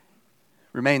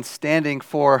Remain standing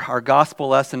for our gospel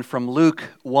lesson from Luke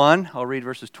 1. I'll read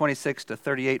verses 26 to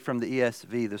 38 from the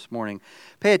ESV this morning.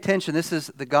 Pay attention, this is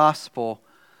the gospel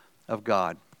of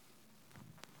God.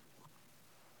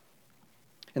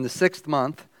 In the 6th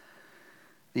month,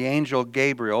 the angel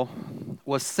Gabriel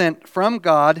was sent from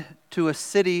God to a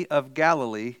city of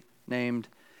Galilee named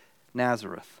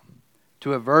Nazareth,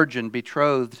 to a virgin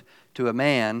betrothed to a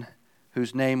man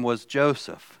whose name was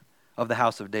Joseph of the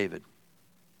house of David.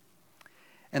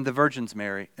 And the virgin's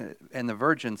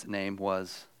name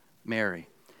was Mary.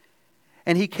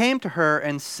 And he came to her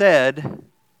and said,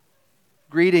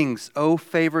 "Greetings, O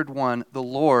favored one, the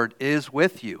Lord is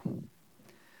with you."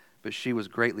 But she was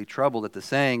greatly troubled at the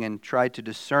saying and tried to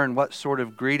discern what sort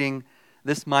of greeting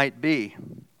this might be.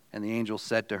 And the angel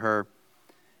said to her,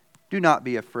 "Do not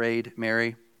be afraid,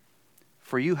 Mary,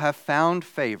 for you have found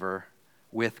favor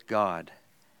with God.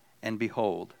 And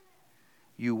behold,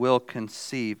 you will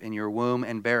conceive in your womb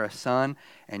and bear a son,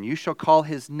 and you shall call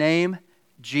his name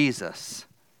Jesus.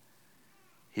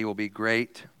 He will be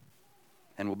great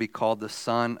and will be called the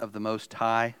Son of the Most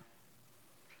High.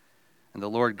 And the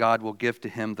Lord God will give to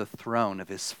him the throne of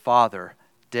his father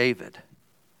David,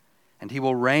 and he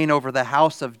will reign over the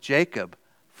house of Jacob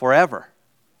forever.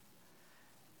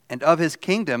 And of his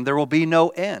kingdom there will be no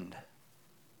end."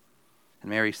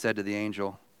 And Mary said to the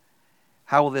angel,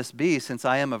 "How will this be, since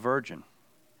I am a virgin?"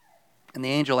 And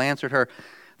the angel answered her,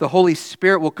 "The Holy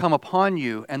Spirit will come upon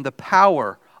you, and the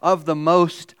power of the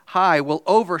Most High will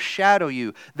overshadow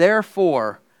you.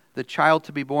 Therefore, the child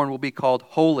to be born will be called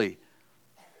Holy,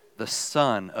 the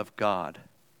Son of God.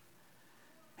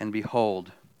 And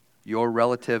behold, your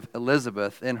relative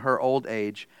Elizabeth, in her old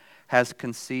age, has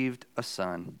conceived a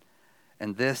son,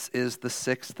 and this is the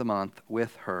 6th month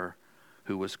with her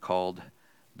who was called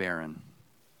barren.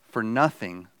 For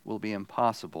nothing will be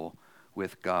impossible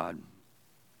with God."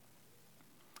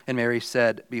 And Mary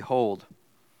said, "Behold,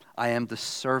 I am the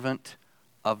servant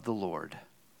of the Lord.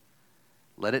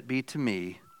 Let it be to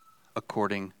me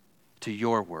according to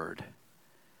your word."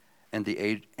 And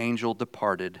the angel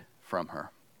departed from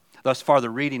her. Thus far, the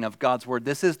reading of God's word.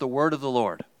 This is the word of the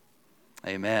Lord.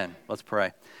 Amen. Let's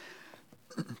pray.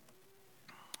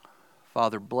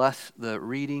 Father, bless the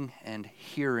reading and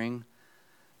hearing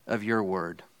of your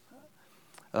word,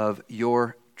 of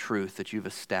your truth that you've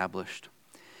established.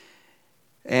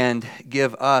 And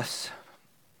give us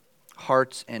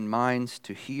hearts and minds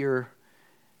to hear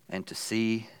and to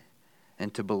see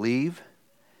and to believe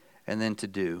and then to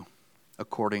do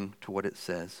according to what it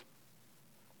says.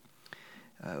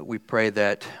 We pray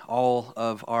that all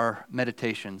of our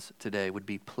meditations today would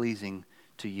be pleasing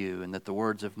to you, and that the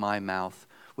words of my mouth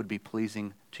would be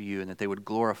pleasing to you, and that they would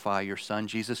glorify your Son,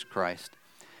 Jesus Christ,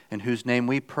 in whose name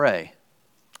we pray.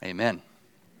 Amen.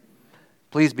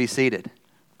 Please be seated.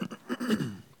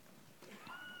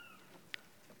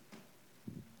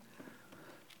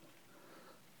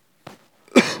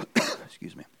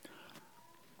 Excuse me.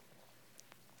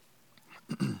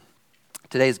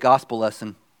 Today's gospel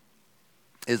lesson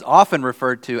is often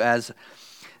referred to as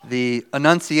the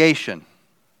Annunciation,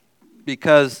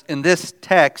 because in this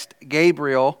text,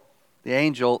 Gabriel, the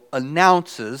angel,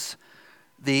 announces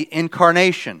the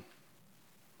incarnation,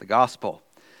 the gospel.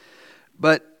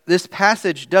 But this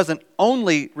passage doesn't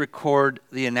only record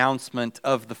the announcement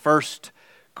of the first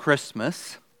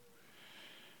Christmas,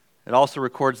 it also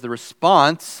records the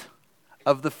response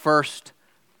of the first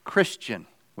Christian,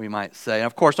 we might say. And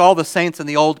of course, all the saints in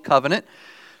the Old Covenant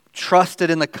trusted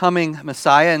in the coming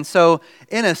Messiah. And so,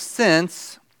 in a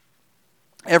sense,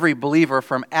 every believer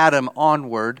from Adam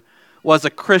onward was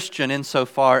a Christian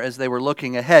insofar as they were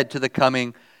looking ahead to the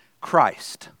coming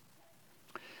Christ.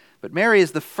 But Mary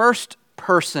is the first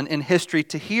person in history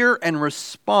to hear and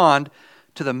respond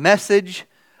to the message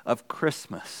of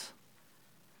Christmas.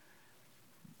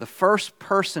 The first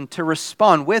person to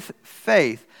respond with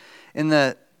faith in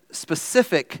the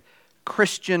specific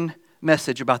Christian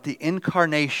message about the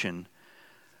incarnation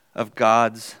of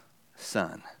God's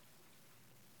Son.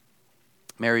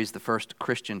 Mary is the first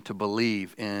Christian to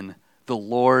believe in the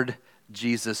Lord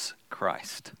Jesus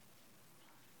Christ.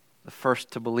 The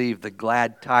first to believe the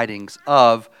glad tidings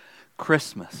of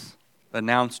Christmas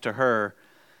announced to her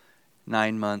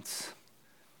 9 months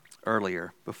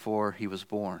earlier, before he was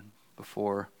born,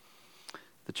 before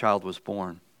the child was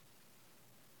born.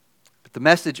 But the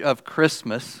message of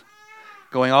Christmas,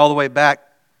 going all the way back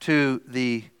to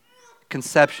the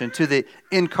conception, to the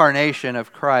incarnation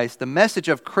of Christ, the message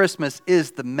of Christmas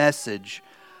is the message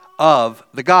of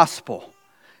the gospel.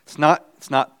 It's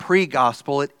not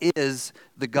pre-gospel, it is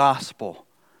the gospel.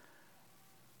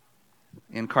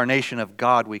 The incarnation of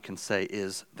God, we can say,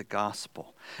 is the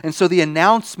gospel. And so the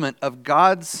announcement of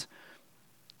God's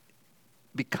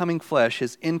becoming flesh,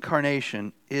 his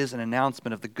incarnation, is an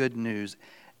announcement of the good news,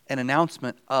 an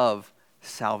announcement of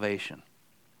salvation.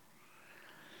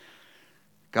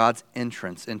 God's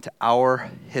entrance into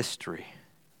our history,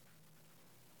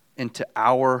 into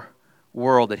our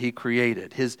world that he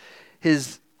created,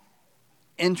 his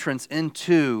entrance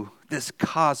into this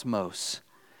cosmos,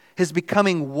 his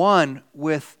becoming one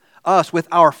with us, with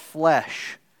our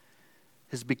flesh,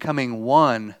 his becoming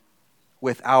one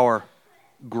with our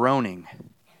groaning.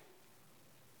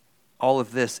 All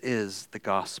of this is the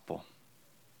gospel.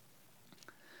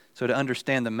 So to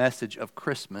understand the message of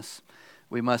Christmas,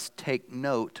 we must take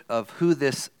note of who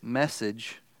this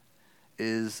message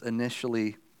is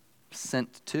initially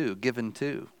sent to, given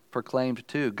to, proclaimed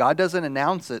to. God doesn't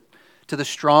announce it to the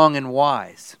strong and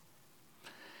wise.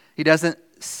 He doesn't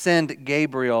send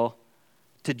Gabriel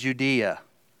to Judea,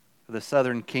 the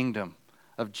southern kingdom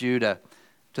of Judah,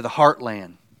 to the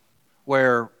heartland,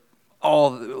 where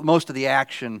most of the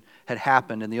action had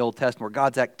happened in the Old Testament, where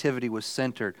God's activity was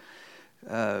centered,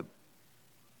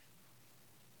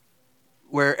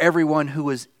 where everyone who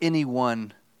was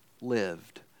anyone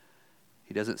lived.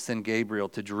 He doesn't send Gabriel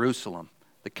to Jerusalem,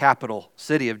 the capital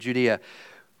city of Judea,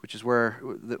 which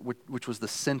was the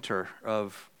center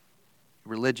of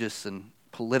religious and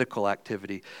political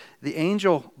activity. The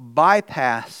angel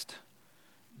bypassed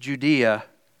Judea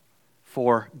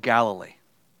for Galilee.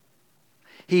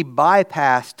 He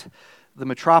bypassed the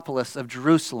metropolis of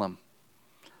Jerusalem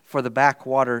for the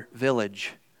backwater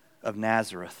village of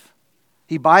Nazareth.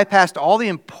 He bypassed all the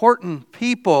important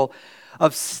people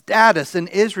of status in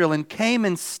Israel and came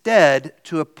instead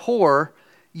to a poor,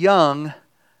 young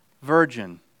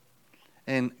virgin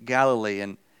in Galilee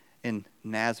and in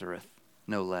Nazareth,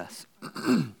 no less.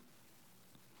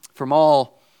 From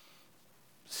all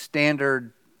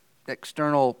standard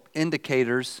external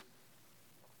indicators,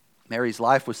 Mary's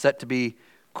life was set to be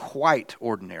quite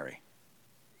ordinary,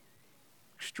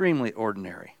 extremely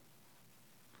ordinary.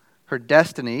 Her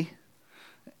destiny,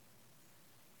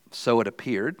 so it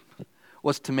appeared,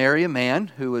 was to marry a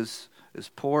man who was as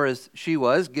poor as she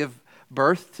was, give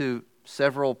birth to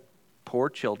several poor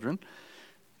children,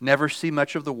 never see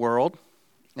much of the world,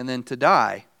 and then to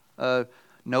die a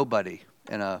nobody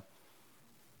in a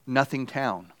nothing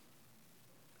town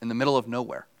in the middle of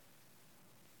nowhere.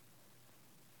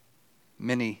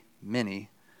 Many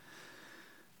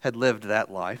had lived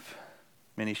that life.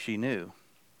 Many she knew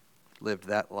lived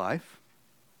that life.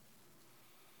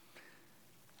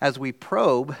 As we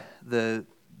probe the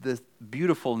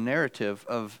beautiful narrative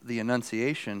of the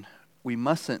Annunciation, we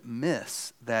mustn't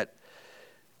miss that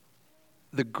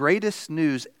the greatest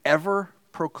news ever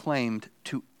proclaimed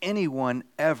to anyone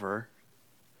ever,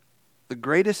 the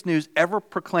greatest news ever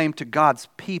proclaimed to God's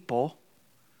people,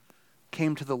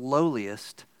 came to the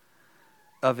lowliest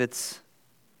of its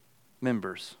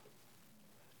members,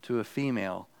 to a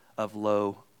female of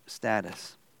low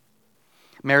status.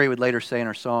 Mary would later say in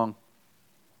her song,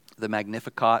 the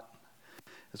Magnificat,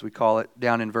 as we call it,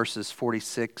 down in verses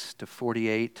 46 to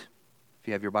 48, if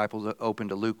you have your Bibles open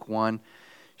to Luke 1,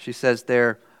 she says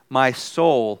there, "My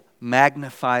soul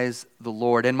magnifies the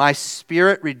Lord, and my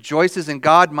spirit rejoices in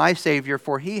God my Savior,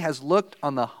 for he has looked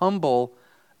on the humble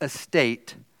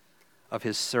estate of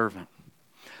his servant."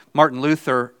 Martin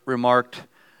Luther remarked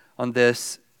on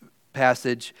this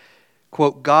passage,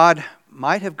 quote, "God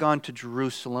might have gone to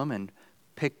Jerusalem and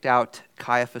picked out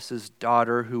Caiaphas'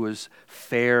 daughter, who was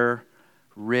fair,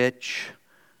 rich,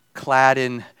 clad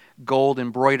in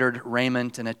gold-embroidered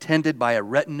raiment, and attended by a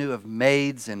retinue of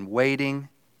maids in waiting.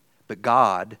 But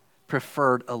God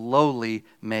preferred a lowly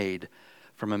maid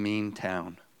from a mean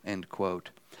town," end quote.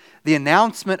 The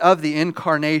announcement of the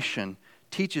incarnation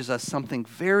teaches us something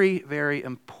very, very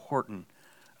important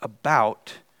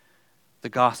about the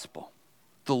gospel.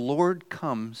 The Lord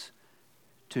comes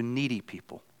to needy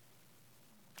people,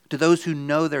 to those who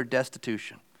know their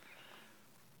destitution,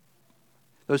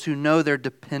 those who know their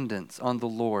dependence on the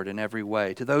Lord in every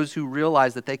way, to those who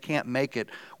realize that they can't make it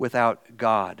without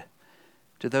God,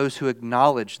 to those who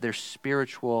acknowledge their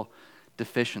spiritual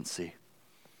deficiency.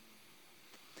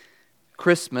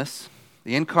 Christmas,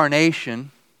 the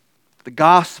incarnation, the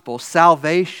gospel,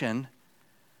 salvation,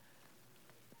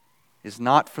 is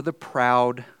not for the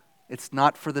proud, it's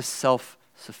not for the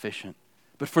self-sufficient,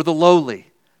 but for the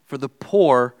lowly, for the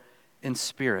poor in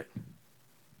spirit.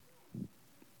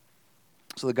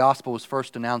 So the gospel was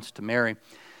first announced to Mary.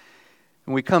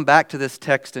 When we come back to this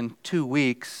text in 2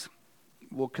 weeks,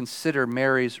 we'll consider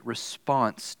Mary's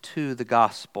response to the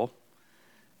gospel.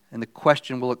 And the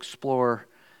question we'll explore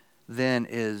then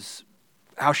is,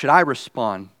 how should I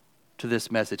respond to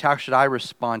this message? How should I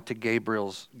respond to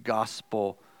Gabriel's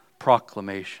gospel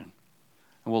proclamation?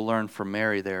 And we'll learn from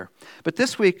Mary there. But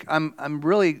this week, I'm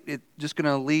really just going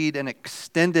to lead an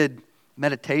extended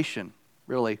meditation,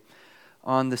 really,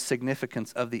 on the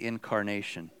significance of the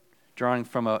incarnation, drawing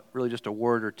from really just a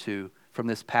word or two from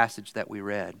this passage that we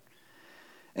read.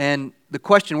 And the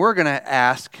question we're going to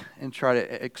ask and try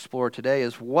to explore today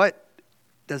is, what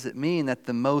does it mean that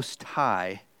the Most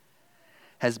High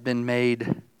has been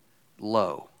made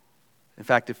low? In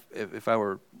fact, if I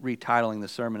were retitling the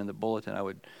sermon in the bulletin, I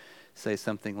would say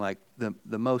something like,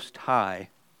 the Most High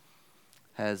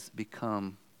has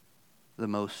become the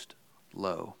most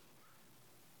low.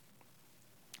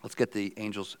 Let's get the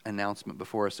angel's announcement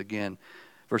before us again.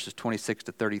 Verses 26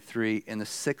 to 33. In the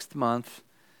 6th month,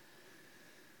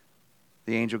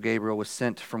 the angel Gabriel was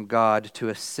sent from God to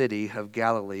a city of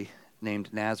Galilee named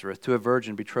Nazareth, to a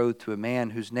virgin betrothed to a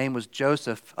man whose name was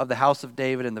Joseph, of the house of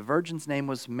David, and the virgin's name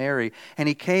was Mary. And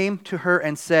he came to her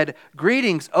and said,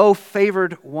 "Greetings, O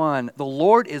favored one, the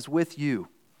Lord is with you."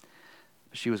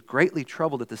 She was greatly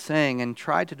troubled at the saying and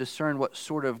tried to discern what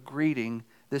sort of greeting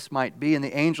this might be. And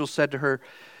the angel said to her,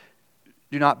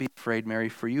 "Do not be afraid, Mary,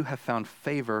 for you have found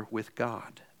favor with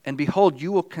God. And behold,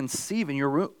 you will conceive in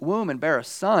your womb and bear a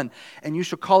son, and you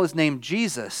shall call his name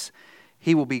Jesus.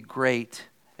 He will be great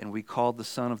and we called the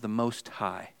Son of the Most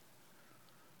High.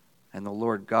 And the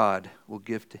Lord God will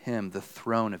give to him the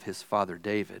throne of his father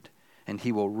David, and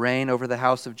he will reign over the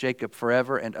house of Jacob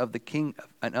forever, and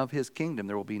of his kingdom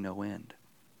there will be no end."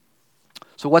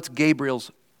 So what's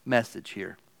Gabriel's message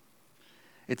here?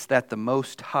 It's that the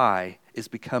Most High is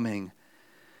becoming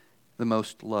the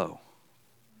most low.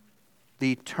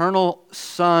 The eternal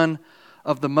Son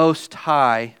of the Most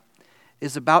High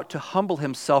is about to humble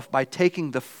himself by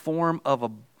taking the form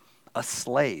of a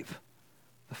slave,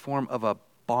 the form of a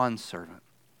bondservant.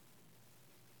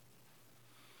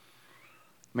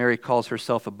 Mary calls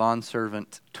herself a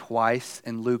bondservant twice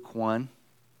in Luke 1.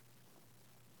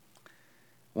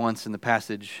 Once in the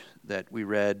passage that we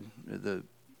read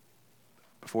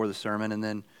before the sermon, and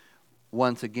then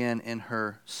once again in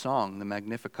her song, the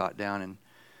Magnificat, down in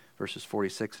verses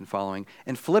 46 and following.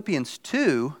 In Philippians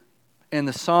 2, in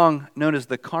the song known as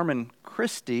the Carmen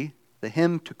Christi, the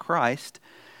hymn to Christ,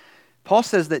 Paul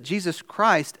says that Jesus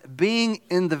Christ, being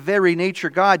in the very nature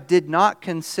God, did not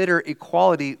consider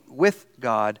equality with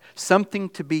God something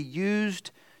to be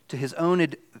used to his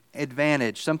own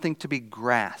advantage, something to be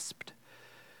grasped.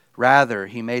 Rather,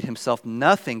 he made himself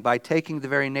nothing by taking the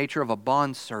very nature of a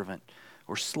bondservant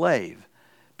or slave,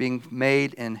 being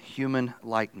made in human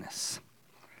likeness.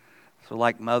 So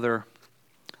like mother,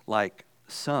 like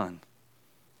son,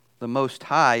 the Most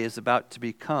High is about to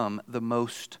become the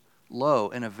most low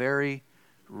in a very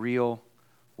real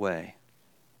way.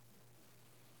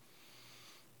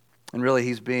 And really,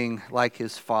 he's being like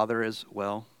his Father as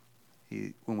well.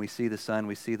 When we see the Son,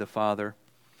 we see the Father.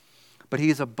 But he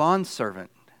is a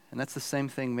bondservant, and that's the same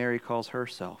thing Mary calls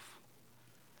herself.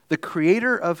 The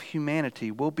creator of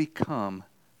humanity will become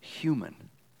human.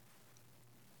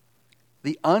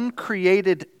 The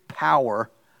uncreated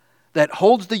power that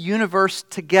holds the universe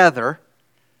together,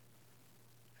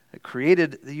 that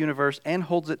created the universe and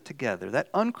holds it together, that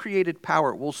uncreated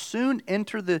power will soon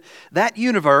enter that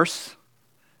universe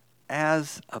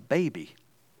as a baby,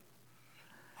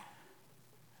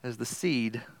 as the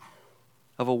seed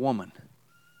of a woman.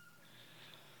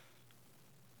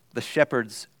 The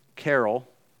Shepherd's Carol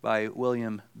by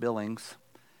William Billings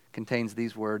contains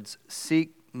these words: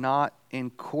 "Seek not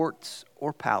in courts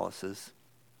or palaces,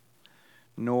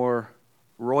 nor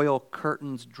royal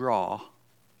curtains draw,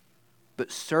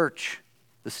 but search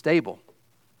the stable.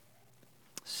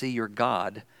 See your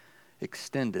God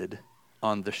extended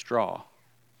on the straw."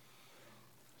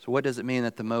 So what does it mean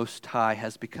that the Most High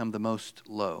has become the most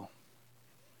low?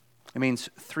 It means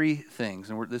three things,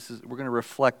 and we're going to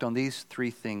reflect on these three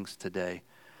things today.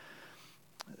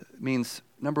 It means,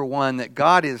 number one, that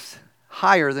God is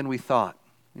higher than we thought.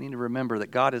 We need to remember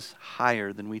that God is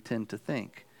higher than we tend to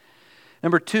think.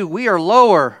 Number two, we are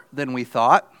lower than we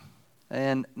thought.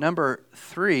 And number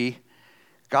three,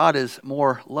 God is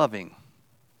more loving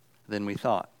than we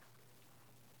thought.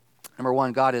 Number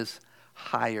one, God is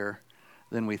higher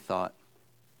than we thought.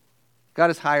 God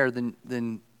is higher than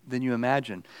you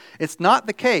imagine. It's not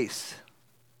the case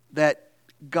that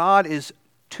God is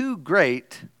too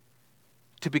great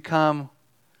to become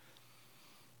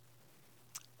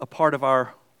a part of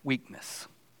our weakness,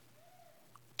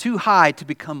 too high to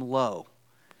become low.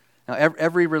 Now,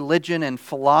 every religion and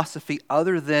philosophy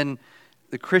other than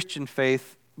the Christian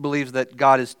faith believes that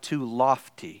God is too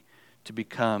lofty to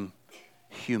become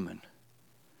human.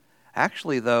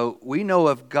 Actually, though, we know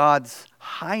of God's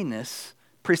highness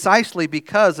precisely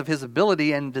because of his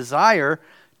ability and desire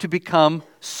to become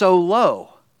so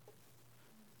low.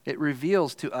 It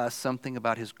reveals to us something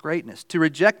about his greatness. To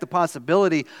reject the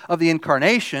possibility of the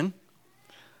incarnation,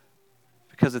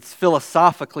 because it's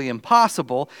philosophically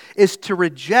impossible, is to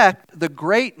reject the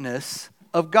greatness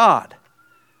of God.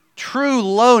 True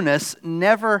lowness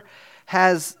never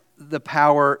has the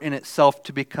power in itself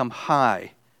to become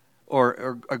high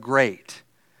or great.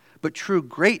 But true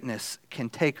greatness can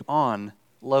take on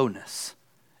lowness.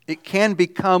 It can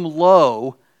become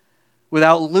low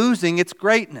without losing its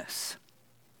greatness.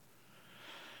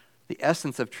 The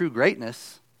essence of true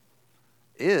greatness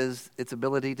is its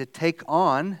ability to take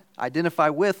on, identify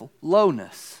with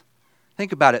lowness.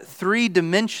 Think about it.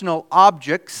 Three-dimensional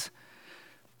objects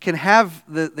can have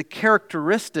the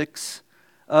characteristics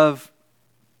of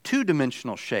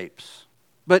two-dimensional shapes.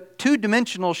 But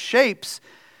two-dimensional shapes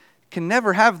can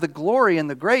never have the glory and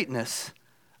the greatness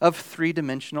of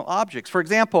three-dimensional objects. For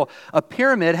example, a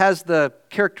pyramid has the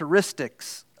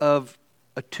characteristics of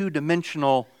a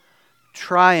two-dimensional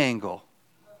triangle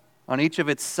on each of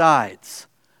its sides.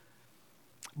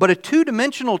 But a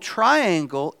two-dimensional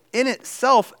triangle in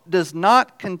itself does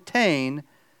not contain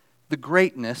the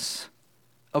greatness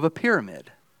of a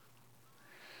pyramid.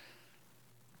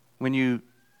 When you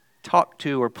talk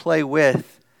to or play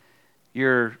with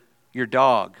your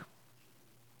dog,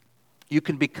 you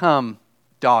can become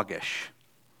doggish.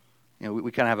 You know,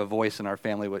 we kind of have a voice in our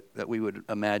family that we would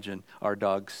imagine our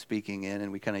dog speaking in,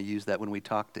 and we kind of use that when we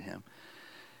talk to him.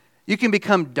 You can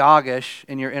become doggish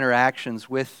in your interactions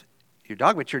with your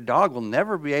dog, but your dog will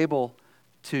never be able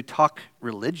to talk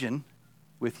religion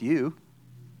with you,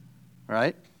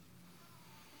 right?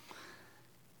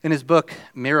 In his book,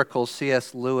 Miracles,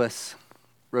 C.S. Lewis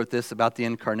wrote this about the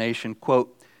incarnation,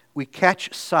 quote, "We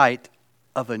catch sight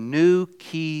of a new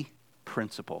key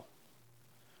principle.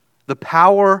 The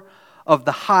power of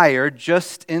the higher,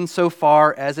 just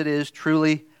insofar as it is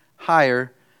truly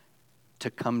higher, to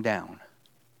come down.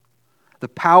 The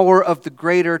power of the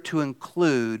greater to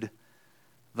include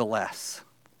the less.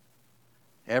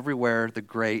 Everywhere the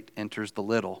great enters the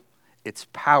little, its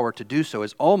power to do so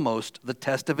is almost the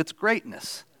test of its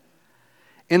greatness.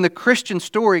 In the Christian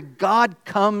story, God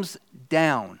comes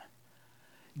down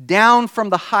from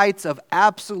the heights of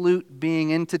absolute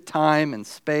being into time and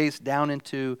space, down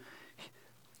into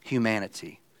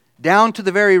humanity, down to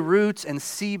the very roots and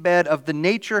seabed of the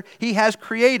nature he has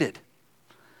created.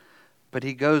 But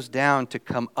he goes down to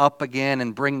come up again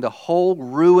and bring the whole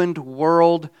ruined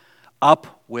world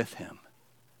up with him."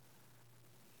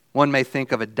 One may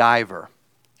think of a diver,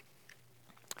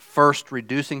 first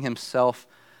reducing himself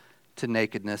to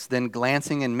nakedness, then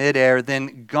glancing in midair,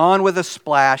 then gone with a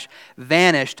splash,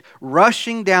 vanished,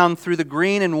 rushing down through the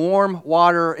green and warm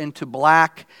water into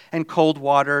black and cold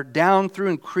water, down through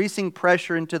increasing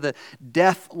pressure into the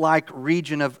death-like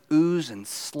region of ooze and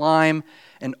slime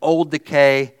and old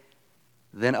decay,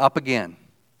 then up again,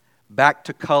 back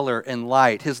to color and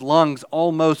light, his lungs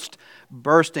almost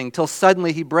bursting, till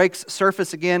suddenly he breaks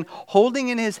surface again, holding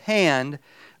in his hand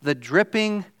the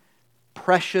dripping,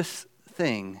 precious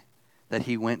thing that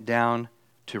he went down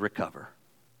to recover.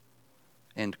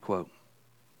 End quote.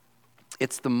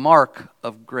 It's the mark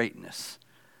of greatness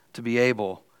to be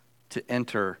able to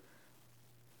enter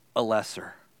a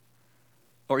lesser,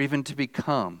 or even to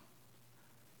become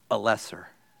a lesser.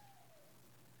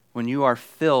 When you are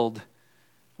filled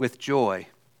with joy,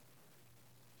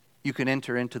 you can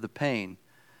enter into the pain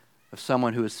of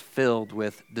someone who is filled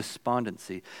with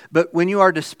despondency. But when you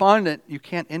are despondent, you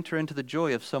can't enter into the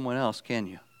joy of someone else, can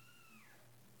you?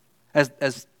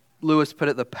 As Lewis put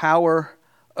it, the power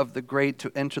of the great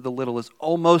to enter the little is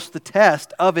almost the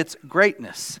test of its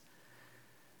greatness.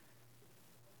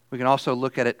 We can also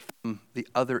look at it from the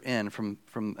other end, from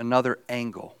another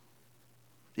angle.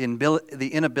 The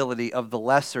inability of the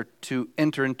lesser to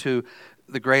enter into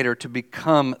the greater, to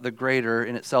become the greater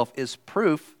in itself, is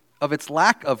proof of its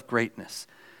lack of greatness.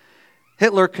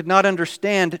 Hitler could not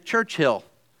understand Churchill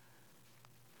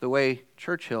the way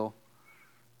Churchill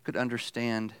could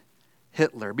understand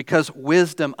Hitler, because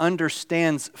wisdom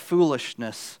understands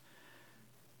foolishness,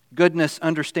 goodness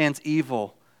understands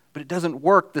evil, but it doesn't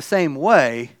work the same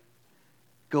way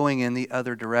going in the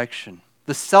other direction.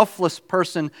 The selfless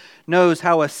person knows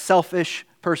how a selfish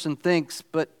person thinks,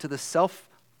 but to the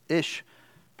selfish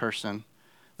person,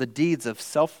 the deeds of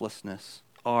selflessness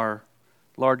are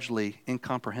largely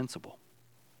incomprehensible.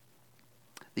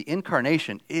 The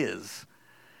incarnation is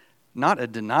not a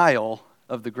denial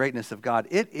of the greatness of God.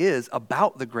 It is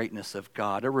about the greatness of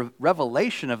God, a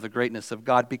revelation of the greatness of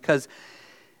God, because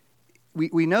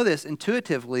we know this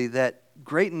intuitively, that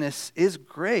greatness is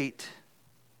great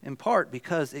in part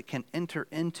because it can enter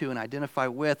into and identify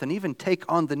with and even take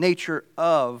on the nature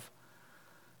of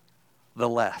the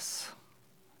less,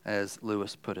 as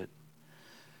Lewis put it.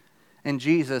 And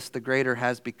Jesus, the greater,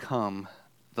 has become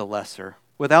the lesser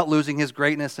without losing his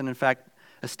greatness and, in fact,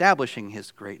 establishing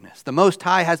his greatness. The Most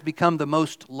High has become the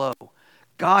most low.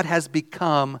 God has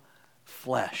become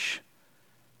flesh.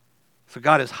 So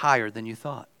God is higher than you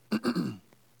thought.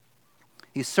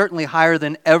 He's certainly higher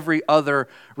than every other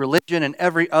religion and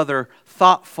every other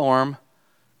thought form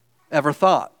ever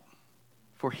thought.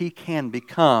 For he can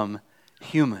become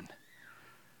human.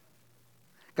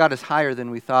 God is higher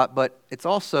than we thought, but it's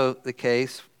also the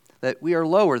case that we are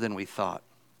lower than we thought.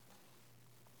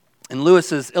 In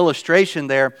Lewis's illustration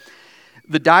there,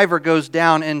 the diver goes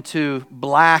down into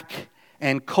black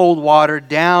and cold water,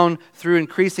 down through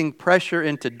increasing pressure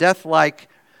into death-like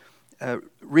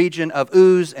region of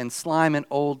ooze and slime and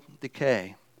old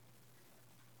decay.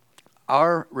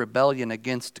 Our rebellion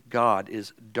against God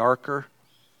is darker,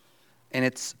 and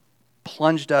it's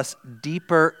plunged us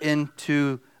deeper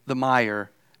into the mire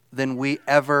than we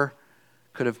ever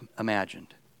could have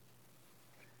imagined.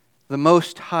 The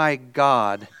Most High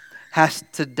God has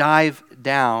to dive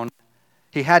down.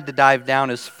 He had to dive down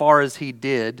as far as he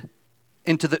did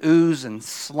into the ooze and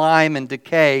slime and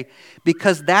decay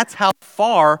because that's how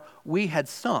far we had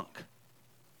sunk.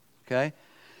 Okay?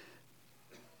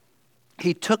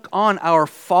 He took on our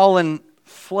fallen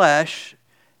flesh.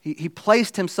 He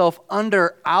placed himself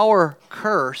under our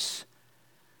curse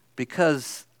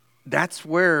because that's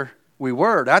where we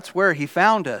were. That's where he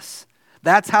found us.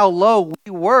 That's how low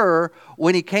we were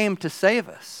when he came to save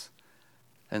us.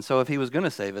 And so if he was going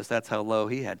to save us, that's how low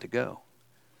he had to go.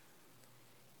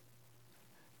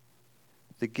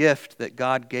 The gift that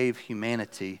God gave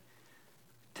humanity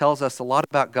tells us a lot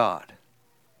about God.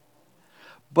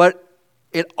 But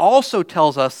it also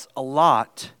tells us a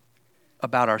lot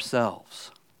about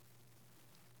ourselves.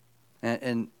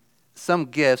 And some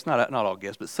gifts, not all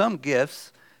gifts, but some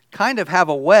gifts kind of have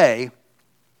a way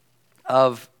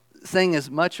of saying as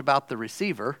much about the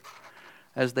receiver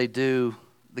as they do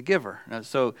the giver.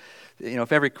 So,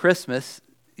 if every Christmas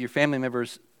your family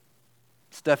members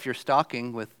stuff your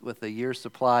stocking with a year's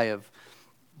supply of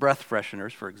breath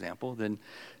fresheners, for example, then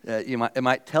it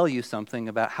might tell you something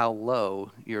about how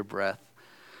low your breath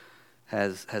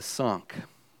has sunk.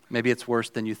 Maybe it's worse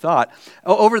than you thought.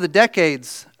 Over the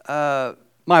decades,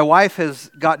 my wife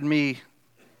has gotten me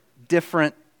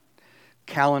different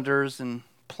calendars and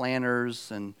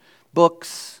planners and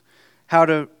books, how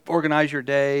to organize your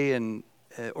day and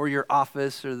or your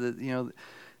office, or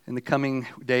in the coming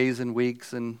days and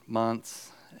weeks and months.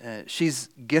 She's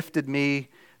gifted me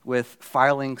with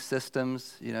filing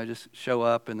systems. Just show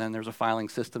up and then there's a filing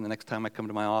system the next time I come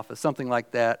to my office, something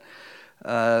like that.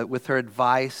 With her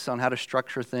advice on how to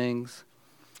structure things.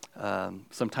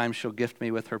 Sometimes she'll gift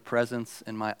me with her presence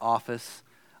in my office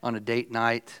on a date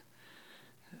night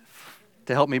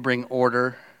to help me bring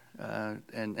order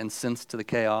and sense to the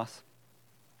chaos.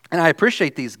 And I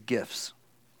appreciate these gifts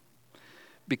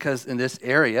because in this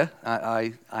area,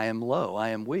 I am low, I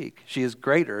am weak. She is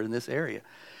greater in this area.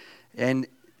 And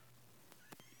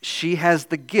she has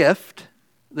the gift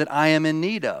that I am in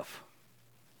need of.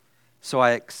 So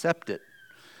I accept it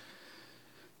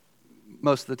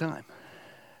most of the time.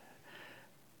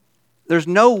 There's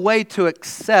no way to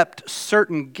accept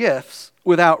certain gifts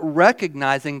without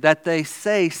recognizing that they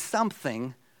say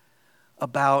something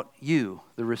about you,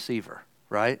 the receiver,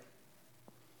 right?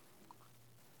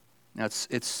 Now,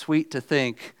 it's sweet to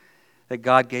think that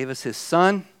God gave us his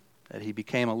son, that he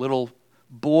became a little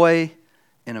boy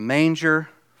in a manger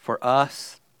for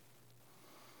us.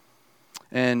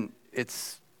 And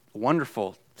it's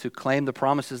wonderful to claim the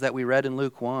promises that we read in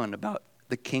Luke 1 about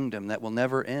the kingdom that will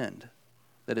never end,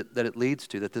 that it leads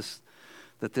to, that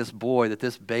this boy, that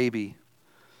this baby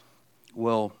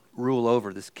will rule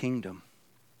over this kingdom.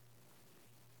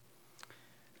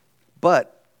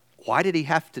 But why did he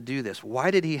have to do this?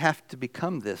 Why did he have to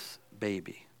become this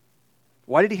baby?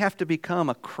 Why did he have to become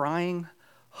a crying,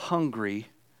 hungry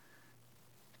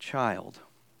child?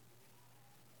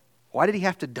 Why did he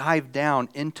have to dive down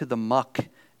into the muck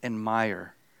and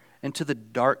mire, into the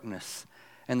darkness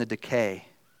and the decay?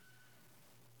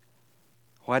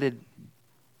 Why did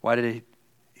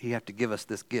he have to give us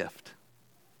this gift?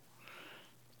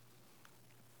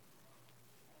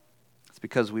 It's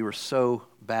because we were so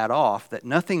bad off that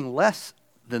nothing less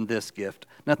than this gift,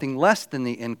 nothing less than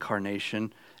the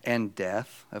incarnation and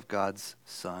death of God's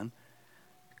Son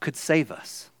could save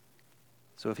us.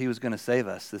 So if he was going to save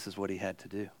us, this is what he had to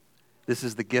do. This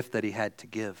is the gift that he had to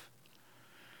give.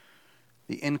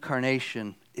 The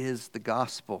incarnation is the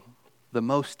gospel. The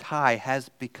Most High has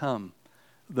become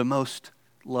the most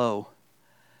low.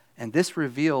 And this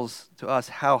reveals to us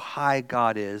how high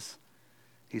God is.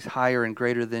 He's higher and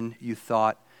greater than you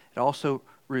thought. It also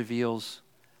reveals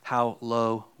how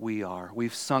low we are.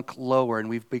 We've sunk lower and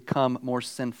we've become more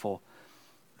sinful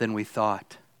than we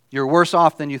thought. You're worse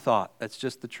off than you thought. That's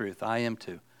just the truth. I am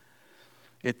too.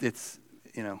 It's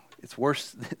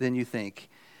worse than you think,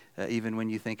 even when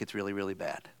you think it's really, really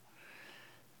bad.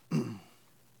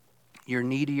 You're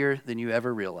needier than you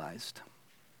ever realized.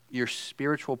 Your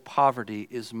spiritual poverty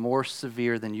is more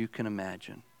severe than you can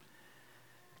imagine.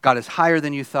 God is higher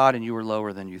than you thought, and you are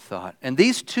lower than you thought. And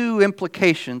these two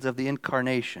implications of the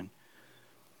incarnation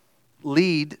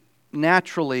lead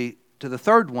naturally to the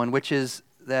third one, which is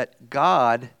that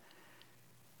God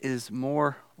is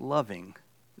more loving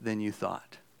than you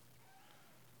thought.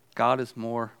 God is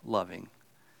more loving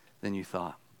than you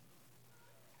thought.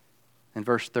 In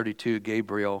verse 32,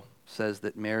 Gabriel says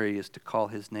that Mary is to call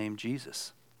his name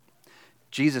Jesus.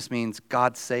 Jesus means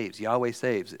God saves. Yahweh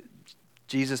saves.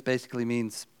 Jesus basically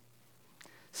means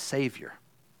Savior.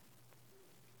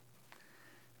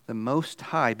 The Most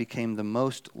High became the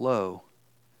most low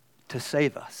to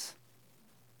save us.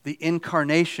 The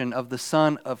incarnation of the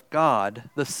Son of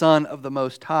God, the Son of the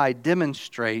Most High,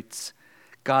 demonstrates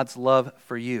God's love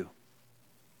for you.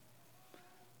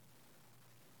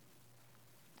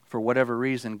 For whatever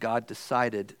reason, God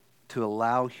decided to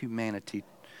allow humanity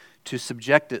to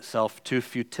subject itself to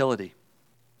futility,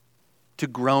 to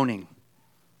groaning,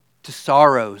 to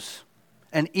sorrows,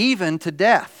 and even to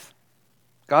death.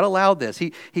 God allowed this.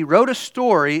 He wrote a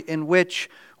story in which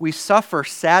we suffer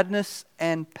sadness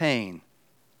and pain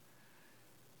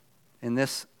in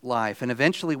this life, and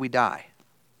eventually we die.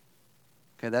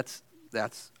 Okay,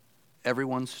 that's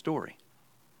everyone's story.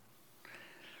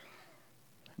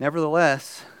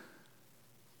 Nevertheless,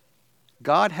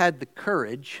 God had the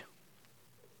courage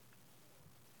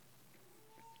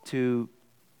to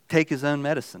take his own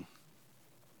medicine.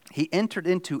 He entered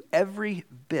into every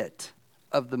bit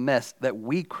of the mess that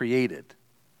we created.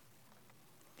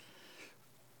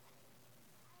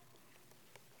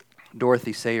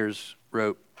 Dorothy Sayers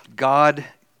wrote, God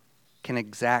can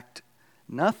exact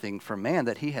nothing from man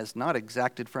that he has not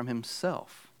exacted from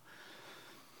himself.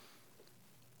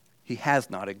 He has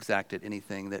not exacted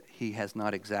anything that he has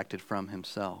not exacted from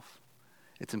himself.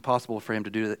 It's impossible for him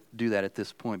to do that at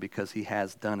this point because he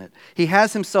has done it. He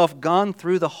has himself gone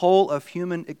through the whole of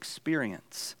human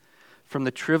experience, from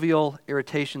the trivial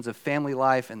irritations of family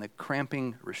life and the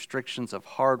cramping restrictions of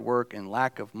hard work and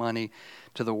lack of money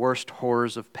to the worst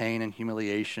horrors of pain and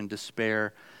humiliation,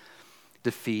 despair,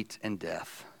 defeat, and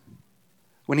death.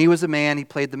 When he was a man, he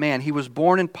played the man. He was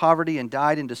born in poverty and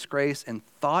died in disgrace and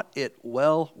thought it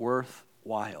well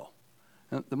worthwhile.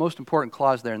 Now, the most important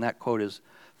clause there in that quote is,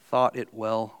 thought it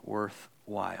well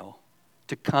worthwhile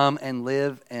to come and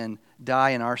live and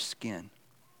die in our skin.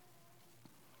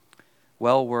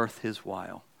 Well worth his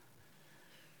while.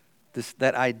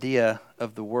 That idea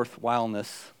of the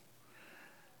worthwhileness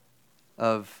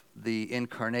of the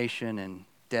incarnation and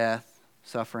death,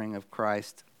 suffering of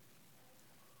Christ,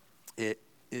 it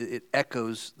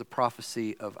echoes the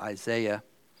prophecy of Isaiah.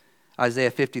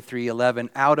 Isaiah 53:11,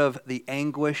 out of the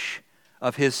anguish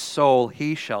of his soul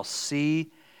he shall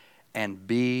see and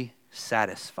be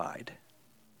satisfied.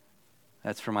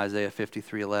 That's from Isaiah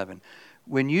 53:11.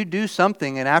 When you do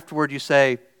something and afterward you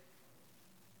say,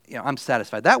 I'm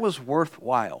satisfied. That was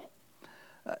worthwhile.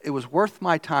 It was worth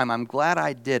my time. I'm glad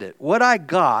I did it. What I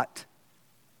got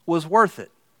was worth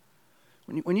it.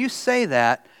 When you say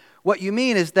that, what you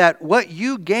mean is that what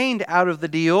you gained out of the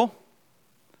deal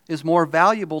is more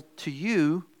valuable to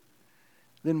you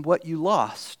than what you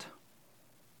lost.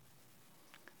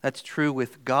 That's true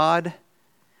with God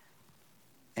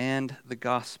and the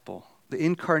gospel. The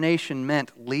incarnation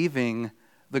meant leaving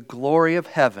the glory of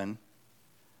heaven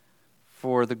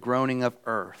for the groaning of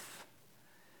earth.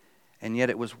 And yet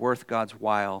it was worth God's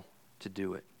while to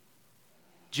do it.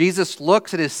 Jesus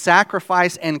looks at his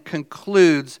sacrifice and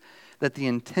concludes that the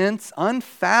intense,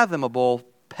 unfathomable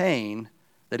pain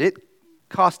that it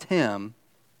cost him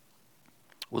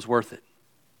was worth it.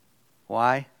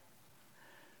 Why?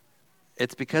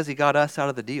 It's because he got us out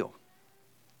of the deal.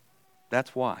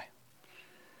 That's why.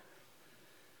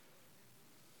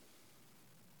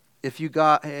 If you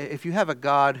have a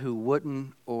God who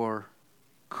wouldn't or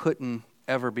couldn't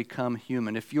ever become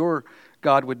human, if your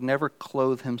God would never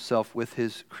clothe himself with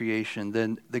his creation,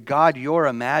 then the God you're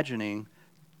imagining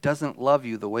doesn't love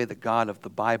you the way the God of the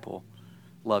Bible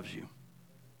loves you,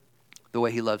 the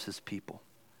way he loves his people.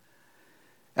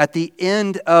 At the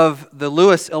end of the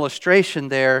Lewis illustration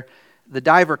there, the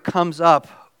diver comes up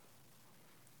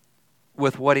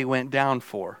with what he went down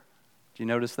for. Do you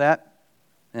notice that?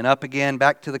 And up again,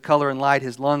 back to the color and light,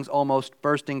 his lungs almost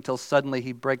bursting till suddenly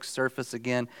he breaks surface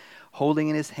again, holding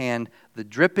in his hand the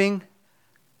dripping,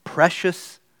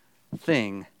 precious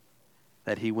thing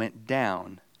that he went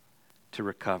down to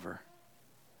recover.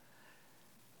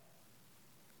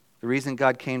 The reason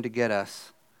God came to get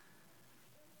us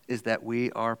is that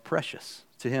we are precious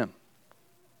to Him.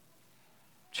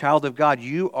 Child of God,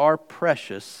 you are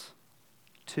precious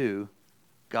to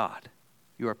God.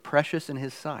 You are precious in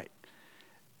His sight.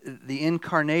 The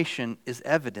incarnation is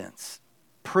evidence,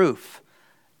 proof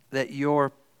that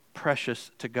you're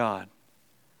precious to God,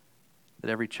 that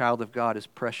every child of God is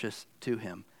precious to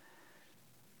Him.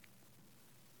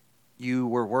 You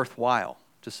were worthwhile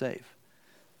to save.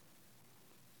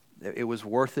 It was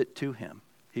worth it to Him.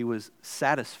 He was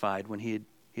satisfied when he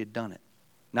had done it.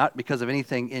 Not because of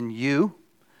anything in you,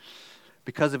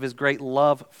 because of His great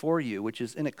love for you, which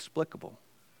is inexplicable.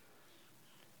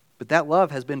 But that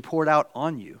love has been poured out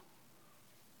on you.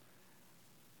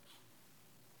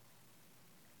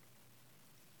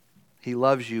 He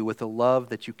loves you with a love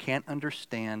that you can't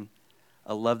understand,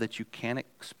 a love that you can't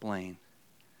explain,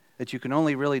 that you can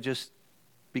only really just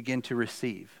begin to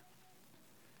receive.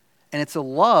 And it's a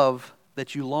love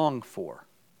that you long for.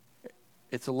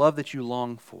 It's a love that you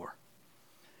long for.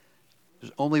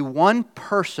 There's only one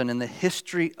person in the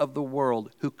history of the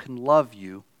world who can love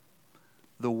you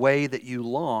the way that you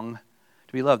long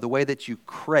to be loved, the way that you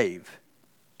crave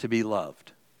to be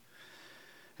loved.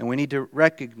 And we need to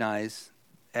recognize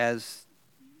as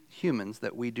humans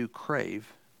that we do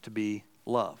crave to be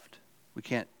loved. We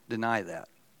can't deny that.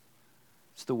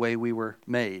 It's the way we were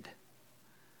made.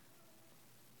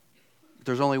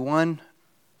 There's only one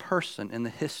person in the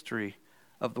history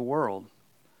of the world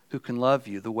who can love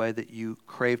you the way that you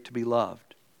crave to be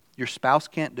loved. Your spouse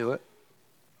can't do it.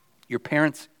 Your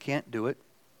parents can't do it.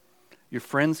 Your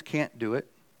friends can't do it.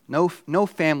 No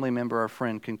family member or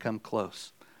friend can come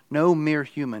close. No mere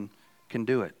human can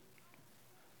do it.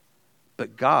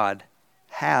 But God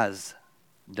has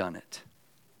done it.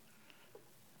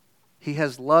 He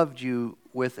has loved you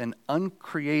with an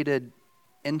uncreated,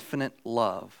 infinite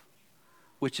love,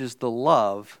 which is the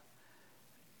love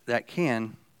that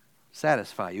can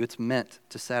satisfy you. It's meant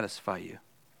to satisfy you.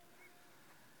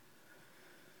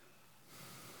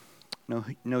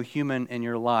 No human in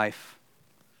your life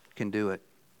can do it.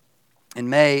 In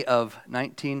May of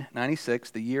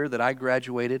 1996, the year that I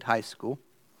graduated high school,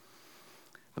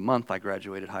 the month I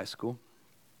graduated high school,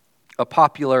 a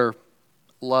popular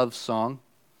love song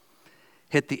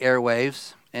hit the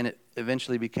airwaves, and it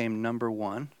eventually became number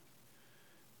one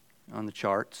on the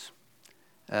charts.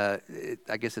 I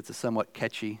guess it's a somewhat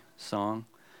catchy song.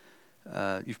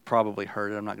 You've probably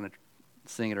heard it. I'm not going to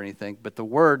sing it or anything, but the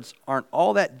words aren't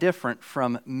all that different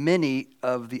from many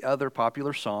of the other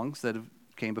popular songs that have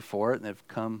came before it and have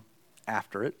come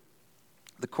after it.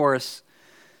 The chorus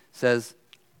says,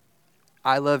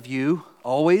 "I love you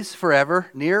always, forever,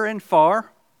 near and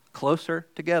far, closer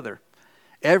together.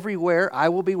 Everywhere I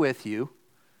will be with you,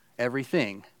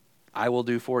 everything I will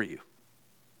do for you."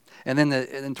 And then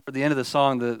toward the end of the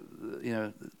song,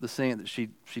 the singer that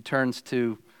she turns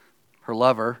to her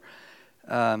lover,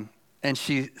 and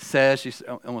she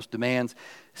almost demands,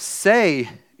 "Say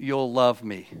you'll love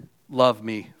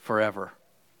me forever.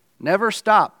 Never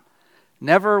stop,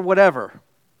 never whatever.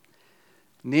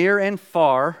 Near and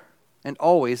far and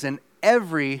always and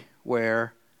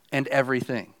everywhere and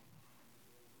everything."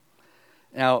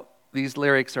 Now, these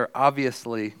lyrics are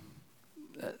obviously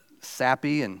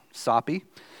sappy and soppy.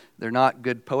 They're not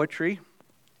good poetry,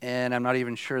 and I'm not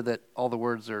even sure that all the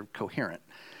words are coherent.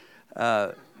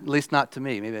 At least not to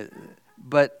me. Maybe,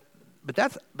 but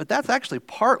that's actually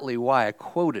partly why I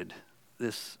quoted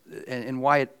this, and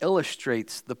why it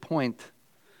illustrates the point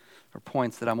or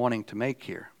points that I'm wanting to make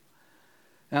here.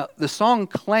 Now, the song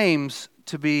claims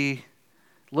to be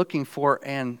looking for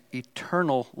an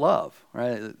eternal love,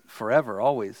 right? Forever,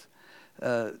 always.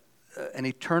 An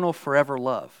eternal, forever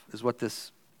love is what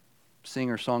this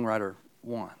singer-songwriter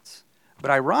wants.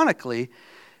 But ironically,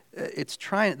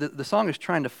 the song is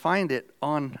trying to find it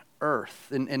on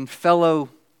earth in fellow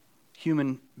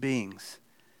human beings.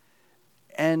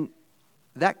 And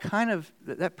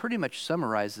that pretty much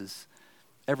summarizes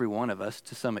every one of us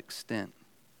to some extent.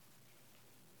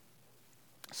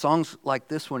 Songs like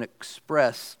this one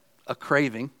express a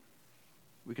craving.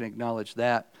 We can acknowledge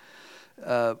that.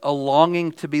 A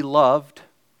longing to be loved.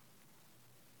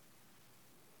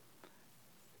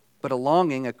 But a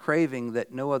longing, a craving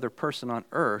that no other person on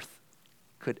earth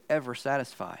could ever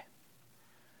satisfy.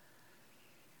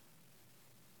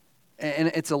 And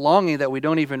it's a longing that we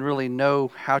don't even really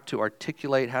know how to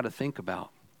articulate, how to think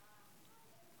about.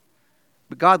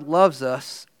 But God loves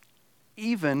us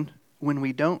even when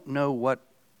we don't know what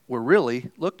we're really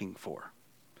looking for.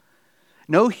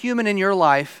 No human in your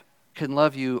life can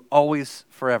love you always,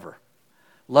 forever.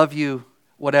 Love you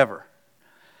whatever.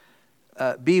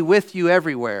 Be with you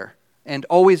everywhere and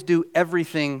always do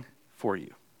everything for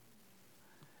you.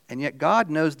 And yet God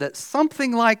knows that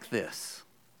something like this,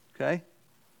 okay?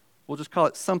 We'll just call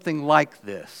it something like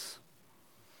this,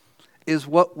 is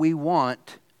what we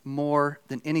want more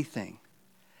than anything.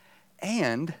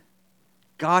 And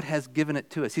God has given it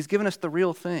to us. He's given us the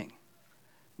real thing.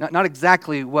 Not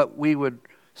exactly what we would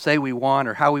say we want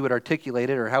or how we would articulate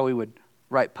it or how we would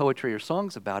write poetry or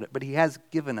songs about it, but He has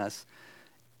given us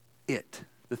it,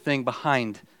 the thing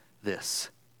behind this.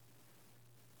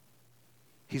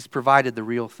 He's provided the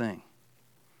real thing.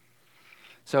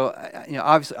 So,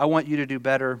 obviously, I want you to do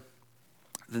better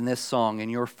than this song in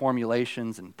your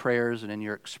formulations and prayers and in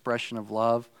your expression of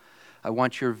love. I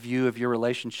want your view of your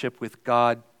relationship with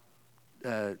God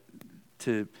I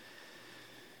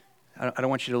don't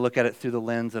want you to look at it through the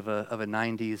lens of a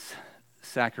 90s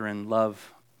saccharine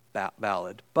love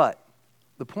ballad. But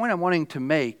the point I'm wanting to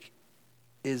make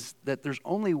is that there's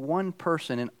only one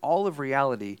person in all of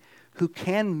reality who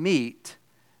can meet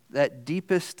that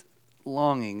deepest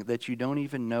longing that you don't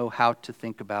even know how to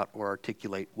think about or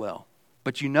articulate well.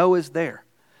 But you know is there.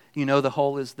 You know the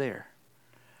hole is there.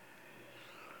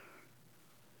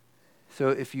 So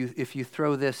if you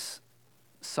throw this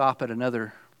sop at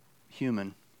another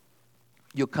human,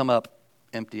 you'll come up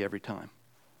empty every time.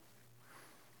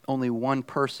 Only one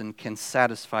person can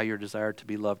satisfy your desire to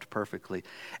be loved perfectly.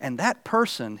 And that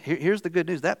person, here's the good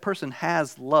news, that person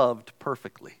has loved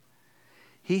perfectly.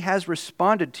 He has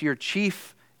responded to your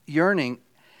chief yearning,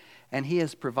 and He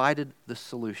has provided the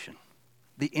solution.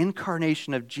 The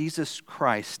incarnation of Jesus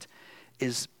Christ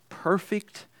is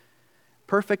perfect,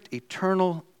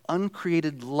 eternal,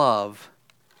 uncreated love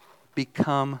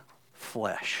become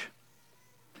flesh.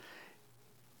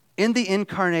 In the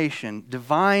incarnation,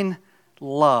 divine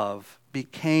love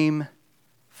became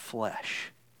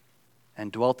flesh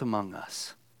and dwelt among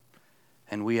us.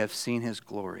 And we have seen His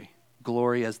glory.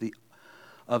 Glory as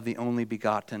of the only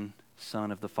begotten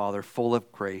Son of the Father, full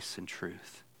of grace and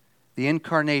truth. The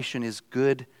incarnation is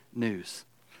good news.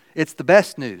 It's the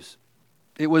best news.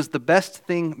 It was the best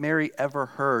thing Mary ever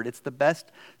heard. It's the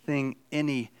best thing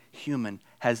any human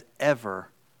has ever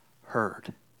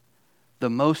heard. The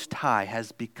Most High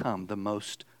has become the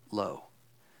Most Low.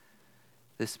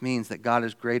 This means that God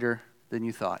is greater than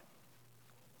you thought.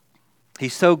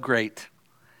 He's so great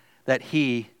that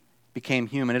He became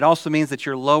human. It also means that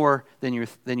you're lower than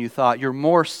you thought. You're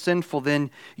more sinful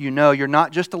than you know. You're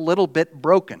not just a little bit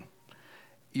broken.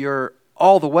 You're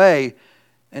all the way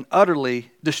and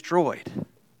utterly destroyed.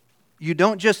 You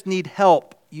don't just need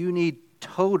help, you need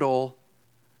total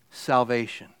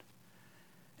salvation.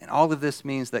 And all of this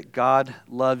means that God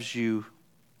loves you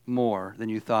more than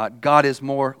you thought. God is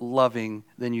more loving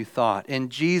than you thought. In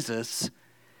Jesus,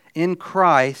 in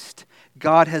Christ,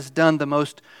 God has done the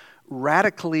most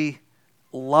radically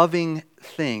loving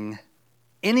thing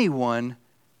anyone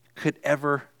could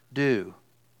ever do.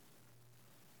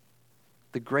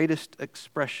 The greatest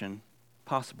expression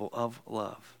possible of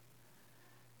love.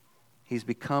 He's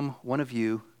become one of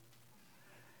you,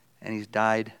 and He's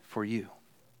died for you.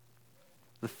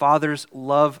 The Father's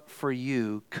love for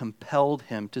you compelled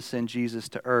Him to send Jesus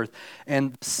to earth,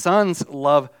 and the Son's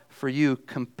love for you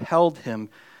compelled Him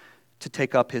to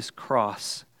take up His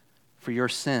cross for your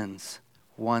sins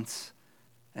once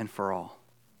and for all.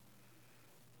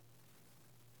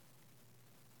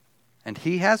 And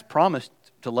He has promised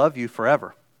to love you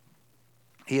forever.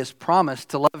 He has promised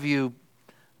to love you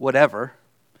whatever.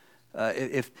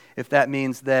 If that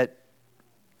means that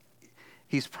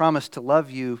He's promised to love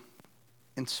you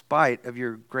in spite of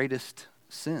your greatest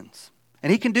sins.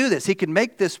 And He can do this. He can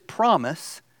make this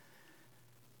promise,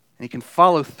 and He can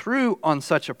follow through on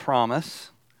such a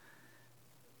promise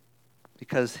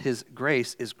because His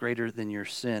grace is greater than your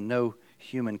sin. No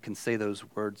human can say those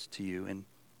words to you and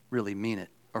really mean it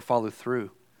or follow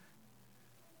through.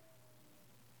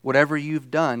 Whatever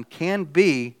you've done can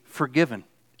be forgiven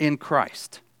in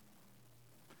Christ.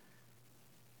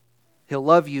 He'll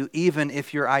love you even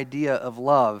if your idea of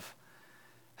love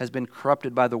has been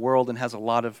corrupted by the world and has a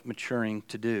lot of maturing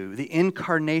to do. The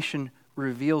incarnation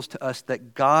reveals to us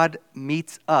that God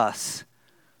meets us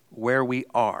where we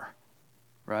are.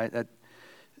 Right?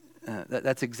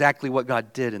 That's exactly what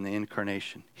God did in the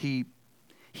incarnation. He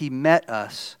met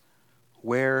us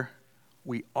where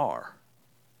we are.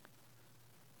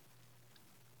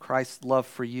 Christ's love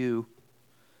for you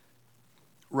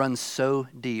runs so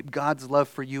deep. God's love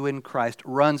for you in Christ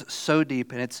runs so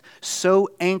deep, and it's so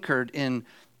anchored in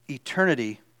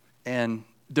eternity and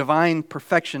divine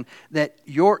perfection that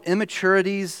your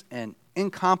immaturities and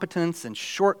incompetence and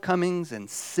shortcomings and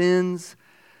sins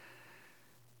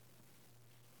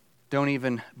don't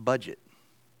even budge it.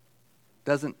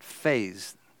 Doesn't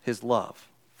faze his love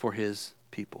for his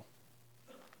people.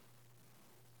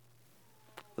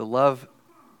 The love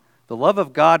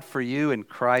of God for you in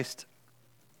Christ,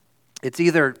 it's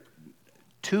either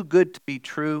too good to be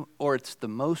true or it's the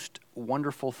most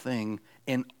wonderful thing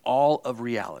in all of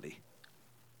reality.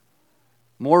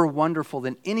 More wonderful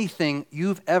than anything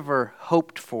you've ever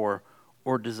hoped for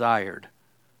or desired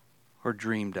or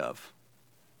dreamed of.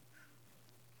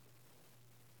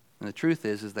 And the truth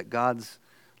is that God's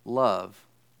love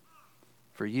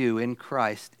for you in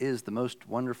Christ is the most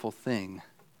wonderful thing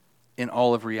in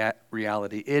all of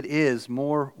reality. It is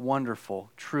more wonderful,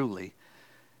 truly,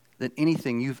 than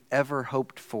anything you've ever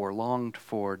hoped for, longed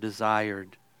for,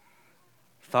 desired,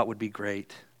 thought would be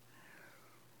great.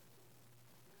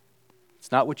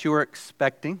 It's not what you were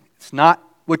expecting. It's not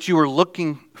what you were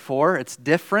looking for. It's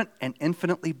different and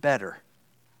infinitely better.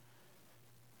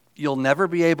 You'll never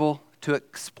be able to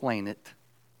explain it,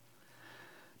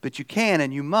 but you can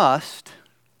and you must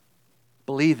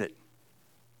believe it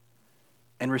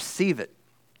and receive it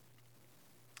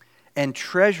and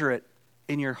treasure it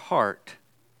in your heart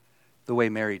the way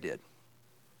Mary did.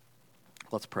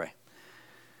 Let's pray.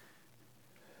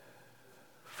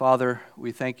 Father,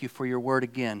 we thank you for your word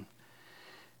again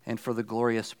and for the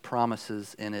glorious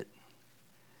promises in it,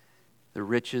 the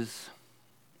riches,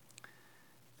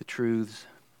 the truths,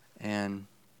 and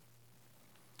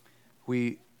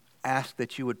we ask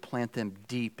that you would plant them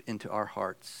deep into our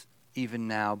hearts, even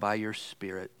now by your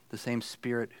Spirit, the same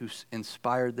Spirit who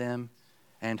inspired them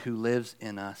and who lives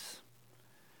in us.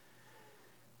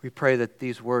 We pray that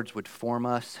these words would form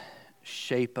us,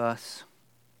 shape us,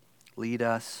 lead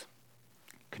us,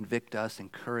 convict us,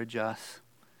 encourage us,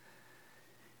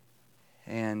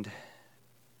 and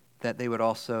that they would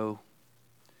also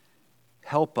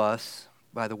help us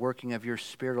by the working of your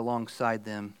Spirit alongside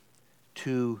them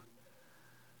to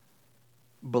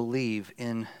believe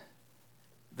in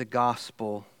the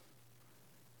gospel,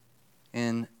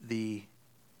 in the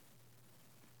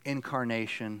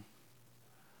incarnation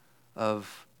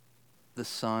of the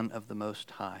Son of the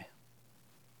Most High,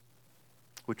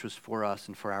 which was for us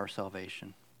and for our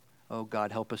salvation. Oh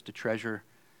God, help us to treasure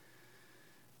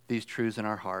these truths in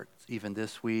our hearts, even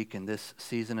this week and this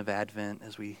season of Advent,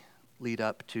 as we lead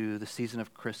up to the season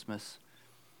of Christmas,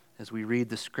 as we read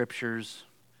the scriptures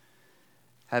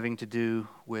having to do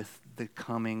with the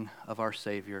coming of our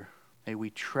Savior. May we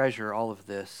treasure all of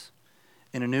this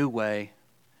in a new way,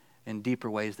 in deeper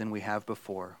ways than we have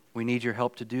before. We need your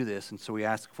help to do this, and so we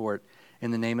ask for it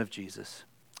in the name of Jesus.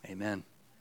 Amen.